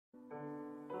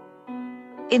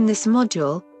In this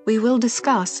module, we will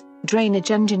discuss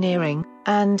drainage engineering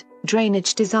and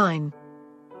drainage design.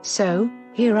 So,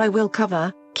 here I will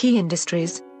cover key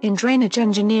industries in drainage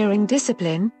engineering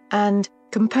discipline and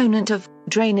component of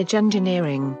drainage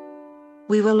engineering.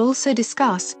 We will also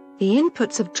discuss the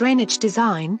inputs of drainage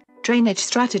design, drainage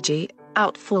strategy,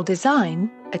 outfall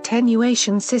design,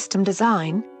 attenuation system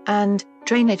design, and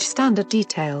drainage standard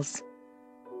details.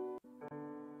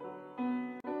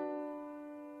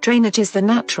 Drainage is the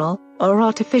natural or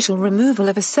artificial removal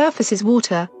of a surface's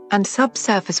water and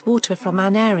subsurface water from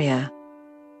an area.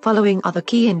 Following other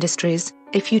key industries,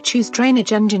 if you choose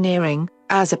drainage engineering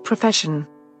as a profession.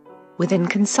 Within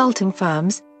consulting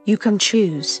firms, you can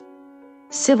choose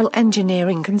civil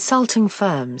engineering consulting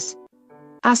firms,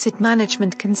 asset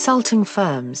management consulting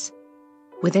firms.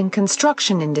 Within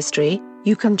construction industry,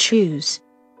 you can choose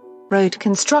road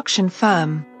construction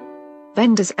firm,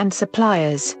 vendors and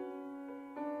suppliers.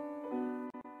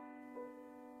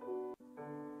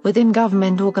 Within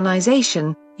government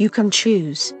organization, you can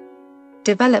choose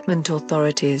development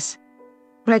authorities,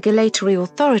 regulatory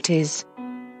authorities.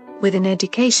 Within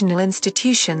educational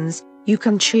institutions, you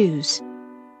can choose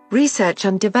research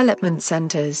and development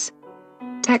centers,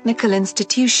 technical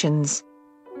institutions.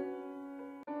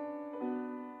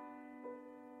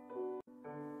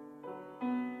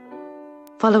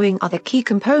 Following are the key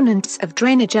components of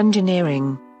drainage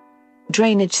engineering.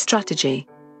 Drainage strategy,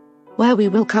 where we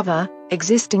will cover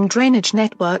existing drainage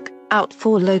network,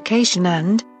 outfall location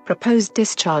and proposed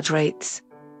discharge rates.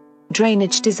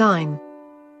 Drainage design,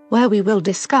 where we will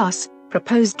discuss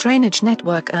proposed drainage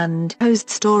network and proposed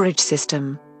storage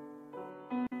system.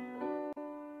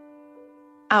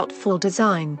 Outfall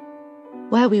design,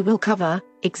 where we will cover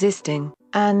existing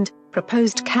and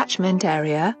proposed catchment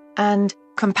area and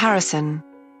comparison.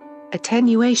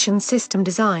 Attenuation system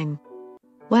design,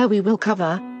 where we will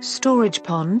cover storage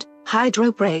pond,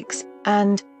 hydro breaks,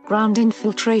 and ground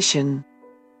infiltration.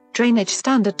 Drainage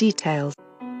standard details,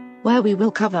 where we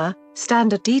will cover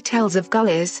standard details of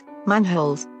gullies,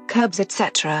 manholes, curbs,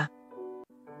 etc.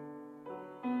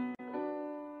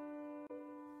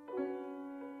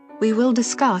 We will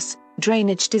discuss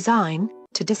drainage design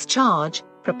to discharge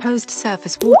proposed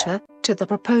surface water to the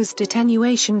proposed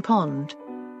attenuation pond,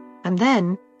 and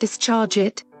then discharge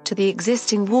it to the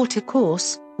existing water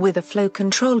course with the flow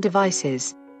control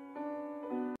devices.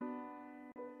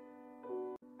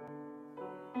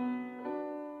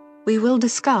 We will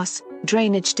discuss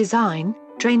drainage design,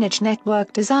 drainage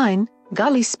network design,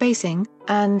 gully spacing,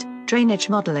 and drainage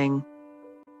modeling.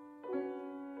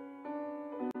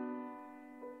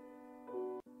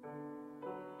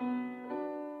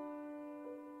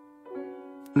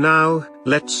 Now,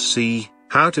 let's see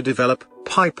how to develop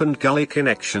pipe and gully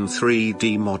connection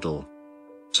 3D model.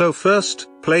 So first,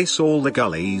 place all the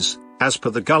gullies, as per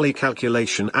the gully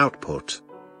calculation output.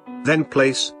 Then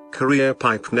place career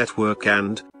pipe network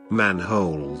and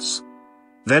manholes.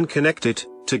 Then connect it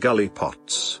to gully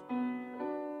pots.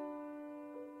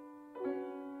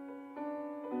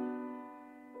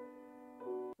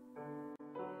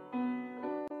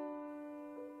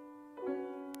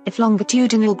 If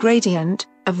longitudinal gradient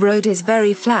of road is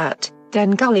very flat,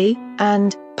 then gully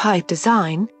and pipe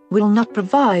design will not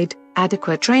provide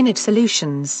adequate drainage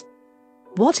solutions.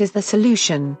 What is the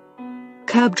solution?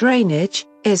 Curb drainage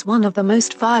is one of the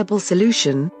most viable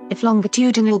solution if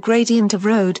longitudinal gradient of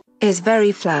road is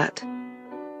very flat.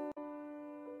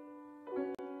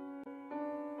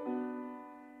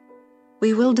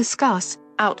 We will discuss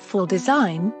outfall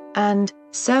design and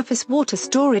surface water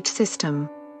storage system.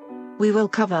 We will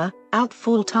cover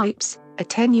outfall types,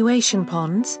 attenuation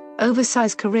ponds,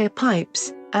 oversized career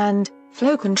pipes, and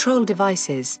flow control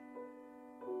devices.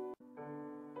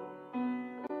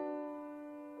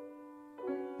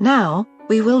 Now,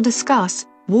 we will discuss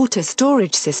water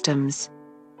storage systems.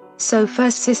 So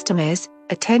first system is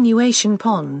attenuation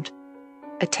pond.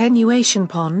 Attenuation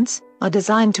ponds are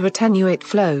designed to attenuate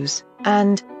flows,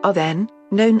 and are then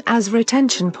known as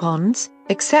retention ponds,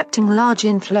 accepting large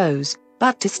inflows,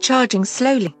 but discharging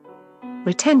slowly.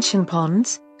 Retention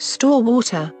ponds store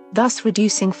water, thus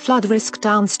reducing flood risk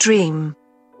downstream.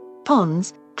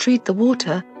 Ponds treat the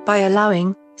water by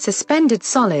allowing suspended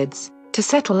solids to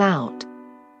settle out.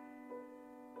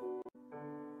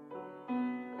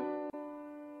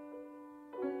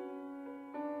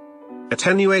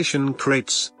 Attenuation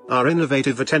crates are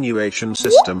innovative attenuation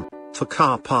system for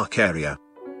car park area.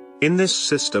 In this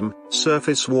system,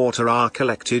 surface water are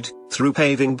collected through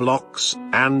paving blocks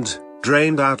and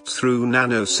drained out through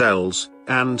nanocells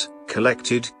and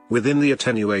collected within the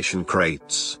attenuation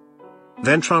crates.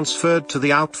 Then transferred to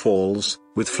the outfalls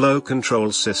with flow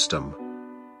control system.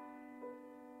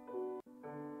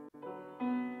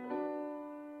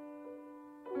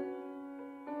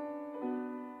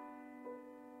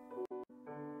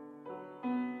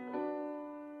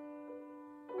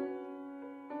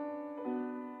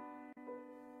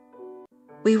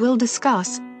 we will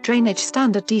discuss drainage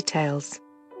standard details.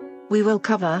 We will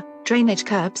cover drainage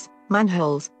curbs,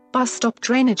 manholes, bus stop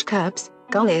drainage curbs,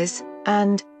 gullies,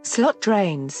 and slot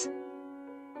drains.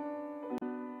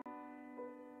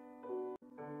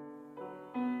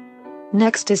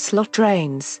 Next is slot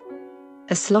drains.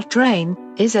 A slot drain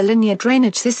is a linear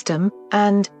drainage system,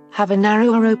 and have a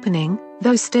narrower opening,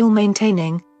 though still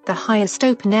maintaining the highest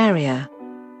open area.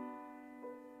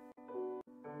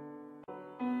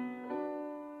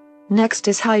 Next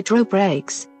is hydro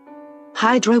brakes.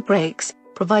 Hydro brakes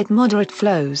provide moderate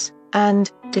flows, and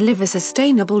deliver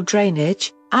sustainable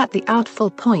drainage at the outfall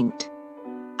point.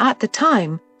 At the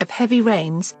time of heavy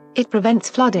rains, it prevents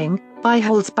flooding by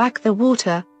holds back the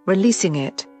water, releasing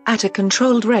it at a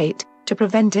controlled rate to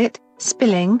prevent it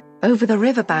spilling over the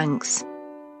riverbanks.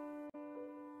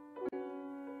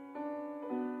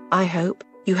 I hope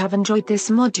you have enjoyed this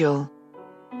module.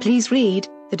 Please read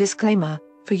the disclaimer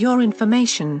for your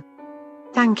information.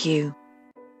 Thank you.